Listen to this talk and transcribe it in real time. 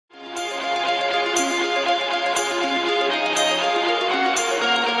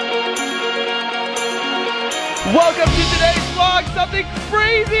Welcome to today's vlog. Something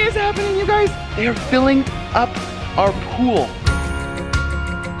crazy is happening, you guys. They are filling up our pool.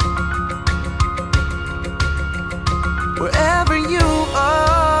 Wherever you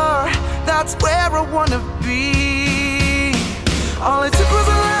are, that's where I wanna be. All it took was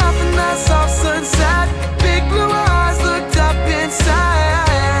a laugh and that soft sunset. Big blue eyes looked up inside.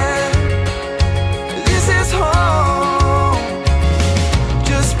 This is home.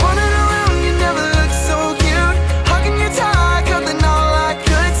 Just running around, you never looked so cute. Hugging you tight, cuddling all I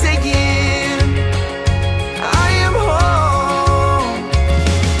could take in. I am home.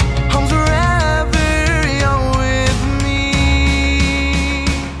 Home's wherever you're with me.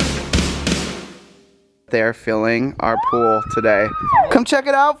 They're filling our pool today. Come check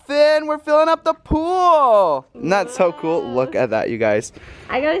it out, Finn. We're filling up the pool. Isn't that so cool? Look at that, you guys.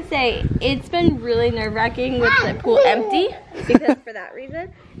 I gotta say, it's been really nerve-wracking with the pool empty, because for that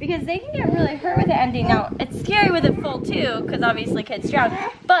reason. Because they can get really hurt with it empty. Now, it's scary with it full too, because obviously kids drown.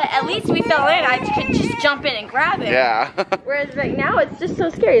 But at least we fell in, I could just jump in and grab it. Yeah. Whereas right now, it's just so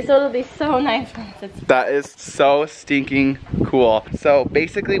scary, so it'll be so nice once it's... That is so stinking cool. So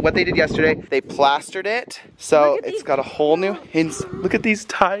basically what they did yesterday, they plastered it. So it's got a whole new hints. Look at these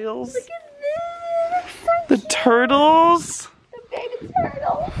tiles. Look at this. So The turtles. the baby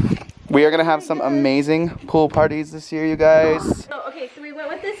turtle. We are gonna have some amazing pool parties this year, you guys. So, okay, so we went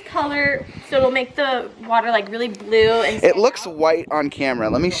with this color, so it'll make the water like really blue and It looks white on camera.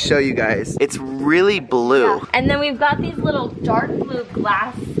 Let me show you guys. It's really blue. yeah. And then we've got these little dark blue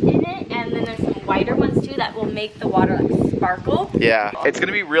glass in it, and then there's some whiter ones too that will make the water like sparkle. Yeah, it's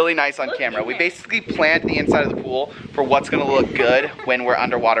gonna be really nice on camera. We basically planned the inside of the pool for what's gonna look good when we're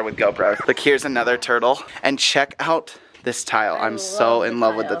underwater with GoPros. Look, here's another turtle. And check out this tile. I'm so in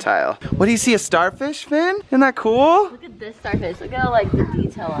love with the tile. What do you see, a starfish, Finn? Isn't that cool? Look at this starfish. Look at like the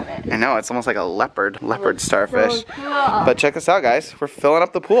detail on it. I know, it's almost like a leopard starfish. So cool. But check this out, guys. We're filling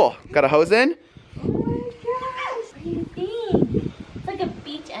up the pool. Got a hose in? Oh my gosh, what do you think? It's like a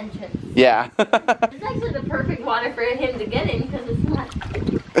beach entrance. Yeah. It's actually the perfect water for him to get in because it's not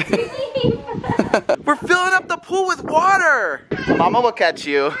deep. We're filling up the pool with water. Mama, look at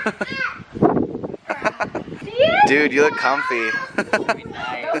you. Dude, you look comfy.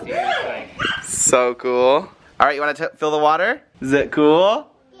 So cool. All right, you want to fill the water? Is it cool?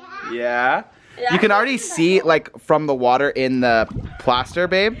 Yeah. You can already see, like, from the water in the plaster,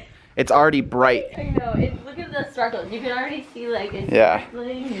 babe. It's already bright. I know. Look at the sparkles. You can already see, like, it's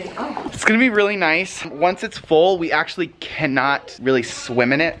sparkling. And, oh. It's gonna be really nice. Once it's full, we actually cannot really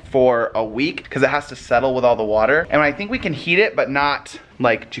swim in it for a week because it has to settle with all the water. And I think we can heat it, but not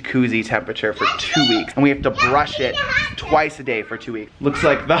like jacuzzi temperature for 2 weeks. And we have to brush it twice a day for 2 weeks. Looks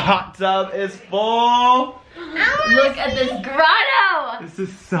like the hot tub is full. Look at this grotto. This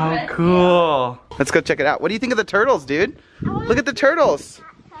is so cool. Let's go check it out. What do you think of the turtles, dude? Look at the turtles.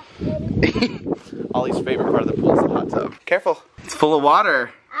 Ollie's favorite part of the pool is the hot tub. Careful, it's full of water.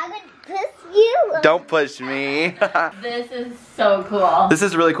 I'm gonna push you. Don't push me. This is so cool. This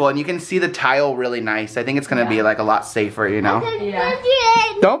is really cool, and you can see the tile really nice. I think it's gonna be like a lot safer, you know? Yeah.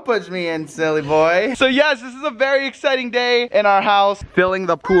 Don't push me in, silly boy. So yes, this is a very exciting day in our house. Filling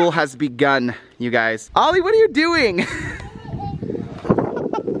the pool has begun, you guys. Ollie, what are you doing?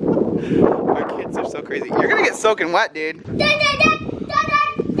 Our kids are so crazy. You're gonna get soaking wet, dude.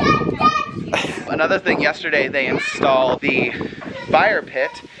 Another thing, yesterday they installed the fire pit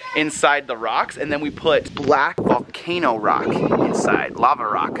inside the rocks, and then we put black volcano rock inside, lava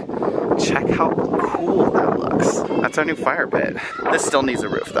rock. Check how cool that looks. That's our new fire pit. This still needs a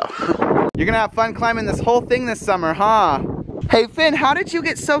roof though. You're gonna have fun climbing this whole thing this summer, huh? Hey Finn, how did you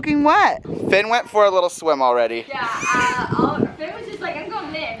get soaking wet? Finn went for a little swim already. Yeah, Finn was just like, I'm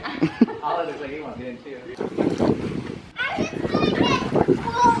going in. Ollie looks like he wants to get in too.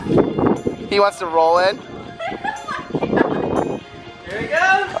 He wants to roll in. Here he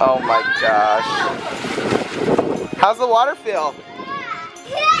goes. Oh my gosh. How's the water feel?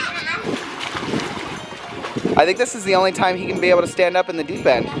 I think this is the only time he can be able to stand up in the deep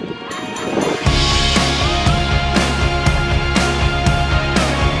end.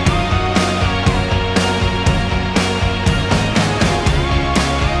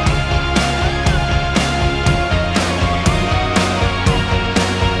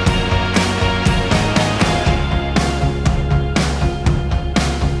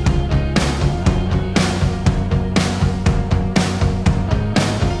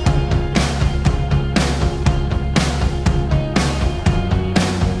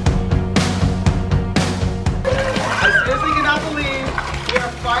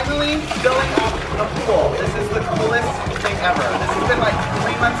 Filling up the pool. This is the coolest thing ever. This has been like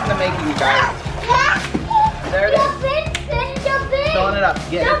 3 months in the making, you guys. There it is. Filling it up.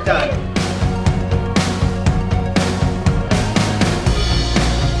 Get it done.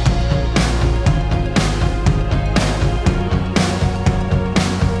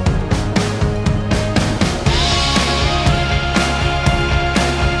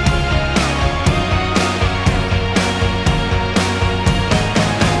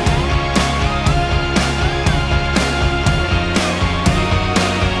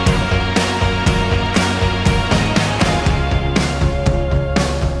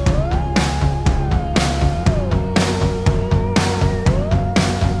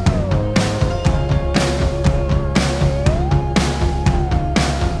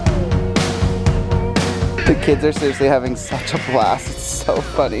 The kids are seriously having such a blast. It's so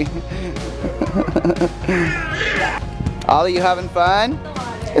funny. Ollie, you having fun?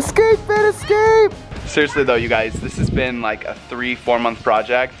 Escape, Finn, escape! Seriously though, you guys, this has been like a 3-4 month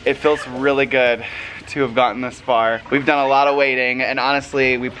project. It feels really good to have gotten this far. We've done a lot of waiting, and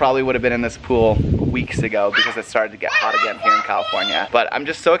honestly, we probably would have been in this pool weeks ago because it started to get hot again here in California. But I'm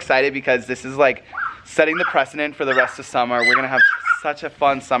just so excited because this is like setting the precedent for the rest of summer. We're gonna have such a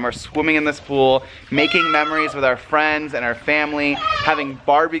fun summer swimming in this pool, making memories with our friends and our family, having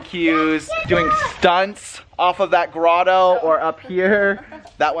barbecues, doing stunts off of that grotto or up here.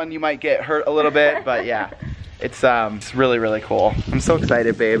 That one you might get hurt a little bit, but yeah. It's really, really cool. I'm so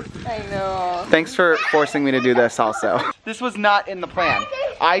excited, babe. I know. Thanks for forcing me to do this also. This was not in the plan.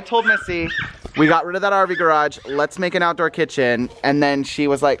 I told Missy, we got rid of that RV garage, let's make an outdoor kitchen. And then she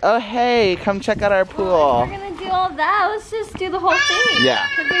was like, oh hey, come check out our pool. Well, we're gonna do all that, let's just do the whole thing. Yeah.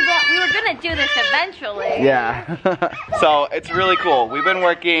 Because we were gonna do this eventually. Yeah. So it's really cool. We've been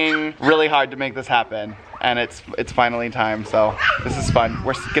working really hard to make this happen. And it's finally time, so this is fun.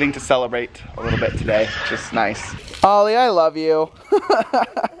 We're getting to celebrate a little bit today, which is nice. Ollie, I love you.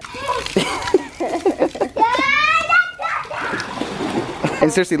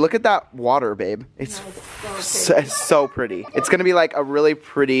 And seriously, look at that water, babe. It's so pretty. It's gonna be like a really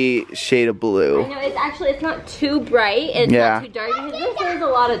pretty shade of blue. I know, it's not too bright, it's not too dark, because this is a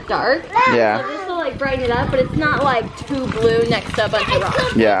lot of dark. Yeah. So this will like brighten it up, but it's not like too blue next to a bunch of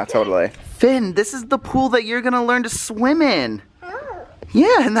rocks. Yeah, totally. Finn, this is the pool that you're gonna learn to swim in.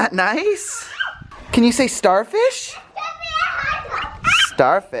 Yeah, isn't that nice? Can you say starfish?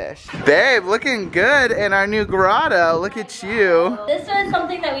 Starfish. Babe, looking good in our new grotto. Look at you. This was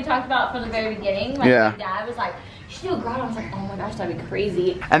something that we talked about from the very beginning. Like, my dad was like, you should do a grotto. I was like, oh my gosh, that'd be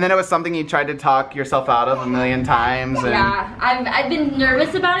crazy. And then it was something you tried to talk yourself out of a million times. And yeah, I've been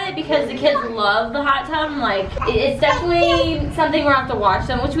nervous about it because the kids love the hot tub. Like, it's definitely something we'll have to watch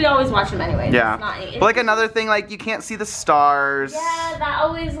them, which we always watch them anyway. Yeah. But like another thing, like you can't see the stars. Yeah, that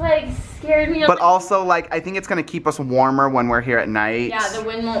always like scared me. But also like, I think it's gonna keep us warmer when we're here at night. Yeah, the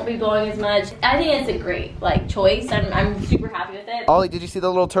wind won't be blowing as much. I think it's a great like choice. I'm super happy with it. Ollie, did you see the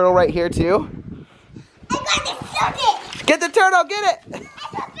little turtle right here too? I got to suck it. Get the turtle, get it. It's a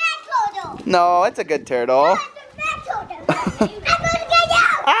fat turtle. No, it's a good turtle. It's a fat turtle. I'm going to get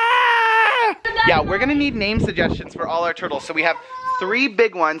out. Ah! Yeah, we're gonna need name suggestions for all our turtles. So we have 3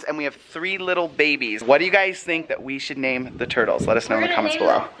 big ones and we have 3 little babies. What do you guys think that we should name the turtles? Let us know in the comments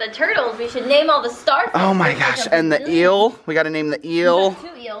below. The turtles, we should name all the starfish. Oh my gosh, and the eel. We gotta name the eel.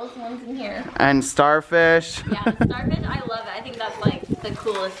 2 eels, one's in here. And starfish. Yeah, the starfish, I love it. I think that's like the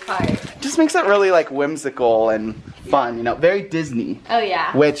coolest part. Just makes it really like whimsical and fun, you know, very Disney. Oh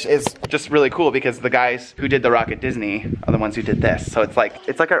yeah. Which is just really cool because the guys who did the rock at Disney are the ones who did this. So it's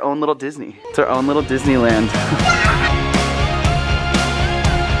like our own little Disney. It's our own little Disneyland.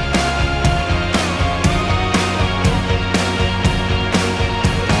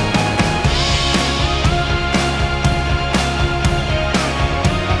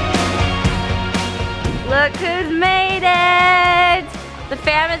 Look who's made it! The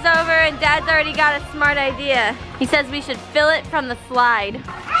fam is over and Dad's already got a smart idea. He says we should fill it from the slide.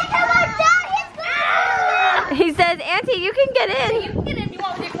 He says, Auntie, you can get in. You can get in if you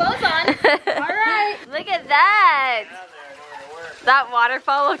want with your clothes on. Alright. Look at that. That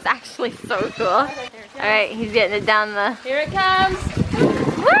waterfall looks actually so cool. Alright, he's getting it down the... Here it comes.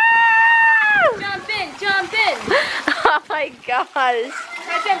 Woo! Jump in, jump in. Oh my gosh.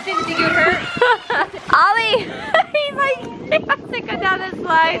 I jumped in, did you hurt? Ollie, he's like, he wants to go down the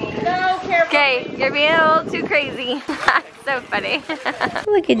slide. No, careful. Okay, you're being a little too crazy. That's so funny.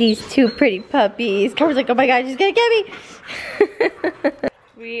 Look at these 2 pretty puppies. Carver's like, oh my god, she's gonna get me.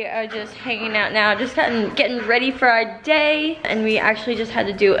 We are just hanging out now, just getting ready for our day. And we actually just had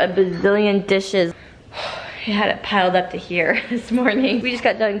to do a bazillion dishes. We had it piled up to here this morning. We just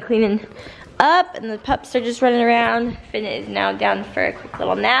got done cleaning up and the pups are just running around. Finn is now down for a quick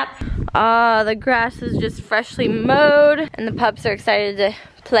little nap. The grass is just freshly mowed and the pups are excited to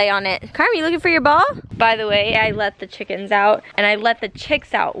play on it. Carmen, you looking for your ball? By the way, I let the chickens out and I let the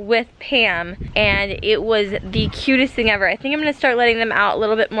chicks out with Pam and it was the cutest thing ever. I think I'm gonna start letting them out a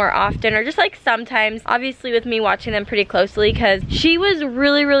little bit more often or just like sometimes, obviously with me watching them pretty closely because she was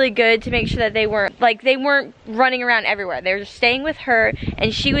really good to make sure that they weren't running around everywhere. They were just staying with her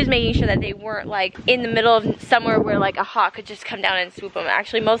and she was making sure that they weren't like in the middle of somewhere where like a hawk could just come down and swoop them.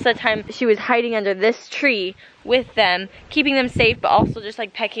 Actually, most of the time she was hiding under this tree with them, keeping them safe, but also just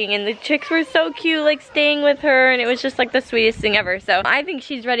like pecking, and the chicks were so cute, like staying with her, and it was just like the sweetest thing ever. So I think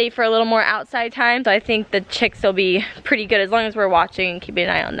she's ready for a little more outside time, so I think the chicks will be pretty good as long as we're watching and keeping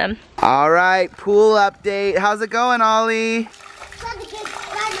an eye on them. All right, pool update. How's it going, Ollie?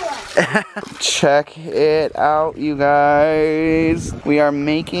 Check it out, you guys. We are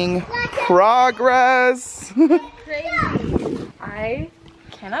making progress. Crazy. I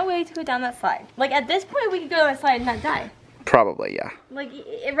cannot wait to go down that slide. Like at this point, we could go down that slide and not die. Probably, yeah. Like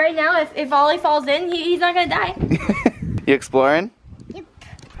right now, if Ollie falls in, he's not gonna die. You exploring? Yep.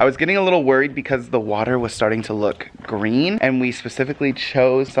 I was getting a little worried because the water was starting to look green, and we specifically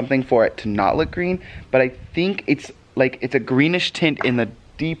chose something for it to not look green, but I think it's a greenish tint in the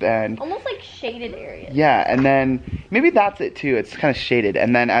deep end. Almost like shaded areas. Yeah, and then maybe that's it too. It's kind of shaded,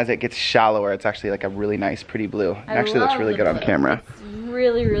 and then as it gets shallower, it's actually like a really nice, pretty blue. It actually looks really good on camera. It's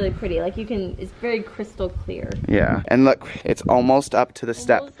really pretty. Like it's very crystal clear. Yeah, and look, it's almost up to the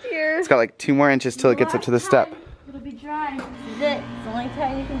step. Almost here. It's got like 2 more inches till it gets up to the step. It'll be dry. This is it. It's the only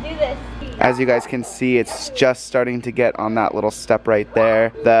time you can do this. As you guys can see, it's just starting to get on that little step right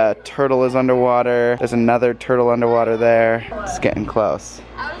there. The turtle is underwater. There's another turtle underwater there. It's getting close.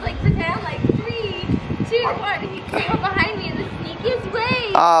 I was like, pretend like 3, 2, 1. He came up behind me in the sneakiest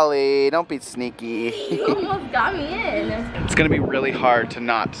way. Ollie, don't be sneaky. You almost got me in. It's gonna be really hard to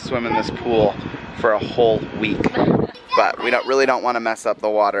not swim in this pool for a whole week. But we really don't want to mess up the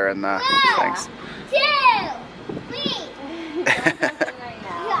water and the things. 2, 3.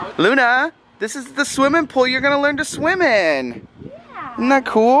 Luna, this is the swimming pool you're gonna learn to swim in. Yeah. Isn't that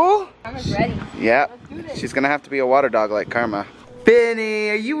cool? I'm ready. Yeah, she's gonna have to be a water dog like Karma. Benny,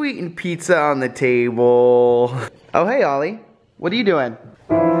 are you eating pizza on the table? Oh, hey, Ollie. What are you doing?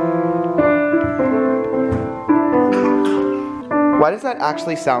 Why does that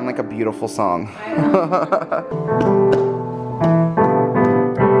actually sound like a beautiful song?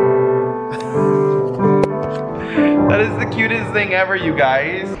 That is the cutest thing ever, you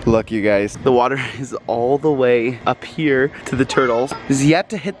guys. Look, you guys, the water is all the way up here to the turtles. Is yet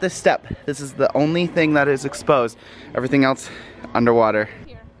to hit this step. This is the only thing that is exposed. Everything else underwater.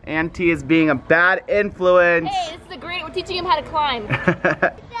 Here. Auntie is being a bad influence. Hey, this is great. We're teaching him how to climb.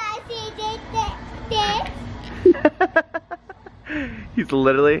 He's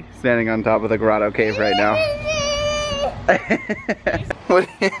literally standing on top of the grotto cave right now. What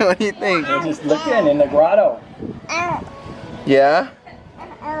do you think? They're just looking in the grotto. Yeah?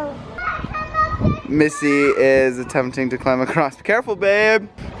 Missy is attempting to climb across. Be careful, babe.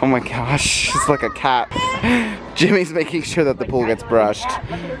 Oh my gosh, she's like a cat. Jimmy's making sure that the pool gets brushed.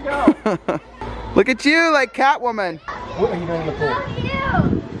 Look at you, like Catwoman. What are you doing in the pool?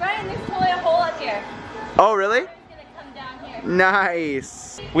 Bryan, there's totally a hole up here. Oh, really? It's gonna come down here.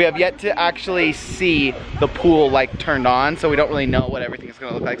 Nice. We have yet to actually see the pool like turned on, so we don't really know what everything is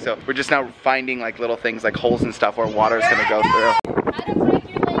gonna look like. So we're just now finding like little things like holes and stuff where water is gonna go through. How to break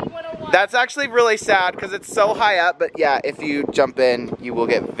your leg 101. That's actually really sad because it's so high up, but yeah, if you jump in, you will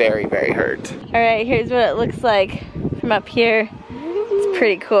get very hurt. All right, here's what it looks like from up here. It's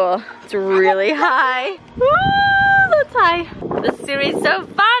pretty cool. It's really high. Woo, that's high. This is gonna be so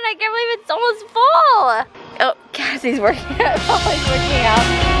fun. I can't believe it's almost full. Oh, Cassie's working out. Ollie's working out.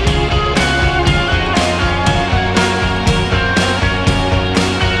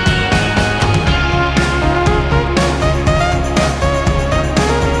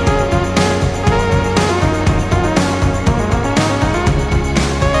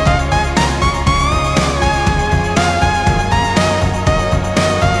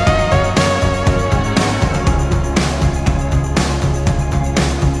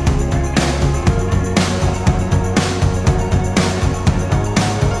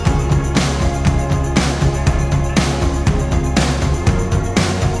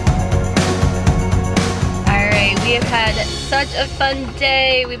 Such a fun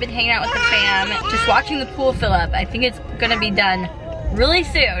day. We've been hanging out with the fam, just watching the pool fill up. I think it's gonna be done really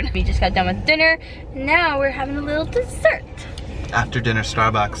soon. We just got done with dinner. Now we're having a little dessert. After dinner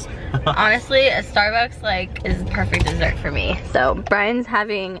Starbucks. Honestly, a Starbucks like is perfect dessert for me. So Bryan's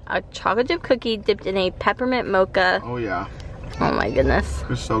having a chocolate chip cookie dipped in a peppermint mocha. Oh yeah. Oh my goodness.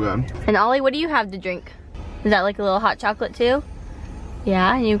 It's so good. And Ollie, what do you have to drink? Is that like a little hot chocolate too?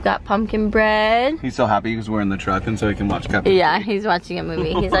 Yeah, and you've got pumpkin bread. He's so happy because we're in the truck and so he can watch Captain. Yeah, he's watching a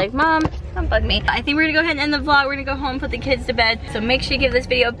movie. He's like, Mom, don't bug me. I think we're gonna go ahead and end the vlog. We're gonna go home, put the kids to bed. So make sure you give this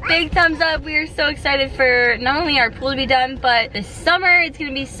video a big thumbs up. We are so excited for not only our pool to be done, but this summer, it's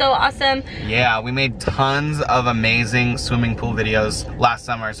gonna be so awesome. Yeah, we made tons of amazing swimming pool videos last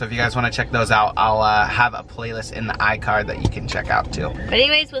summer. So if you guys wanna check those out, I'll have a playlist in the iCard that you can check out too. But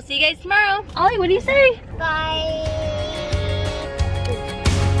anyways, we'll see you guys tomorrow. Ollie, what do you say? Bye.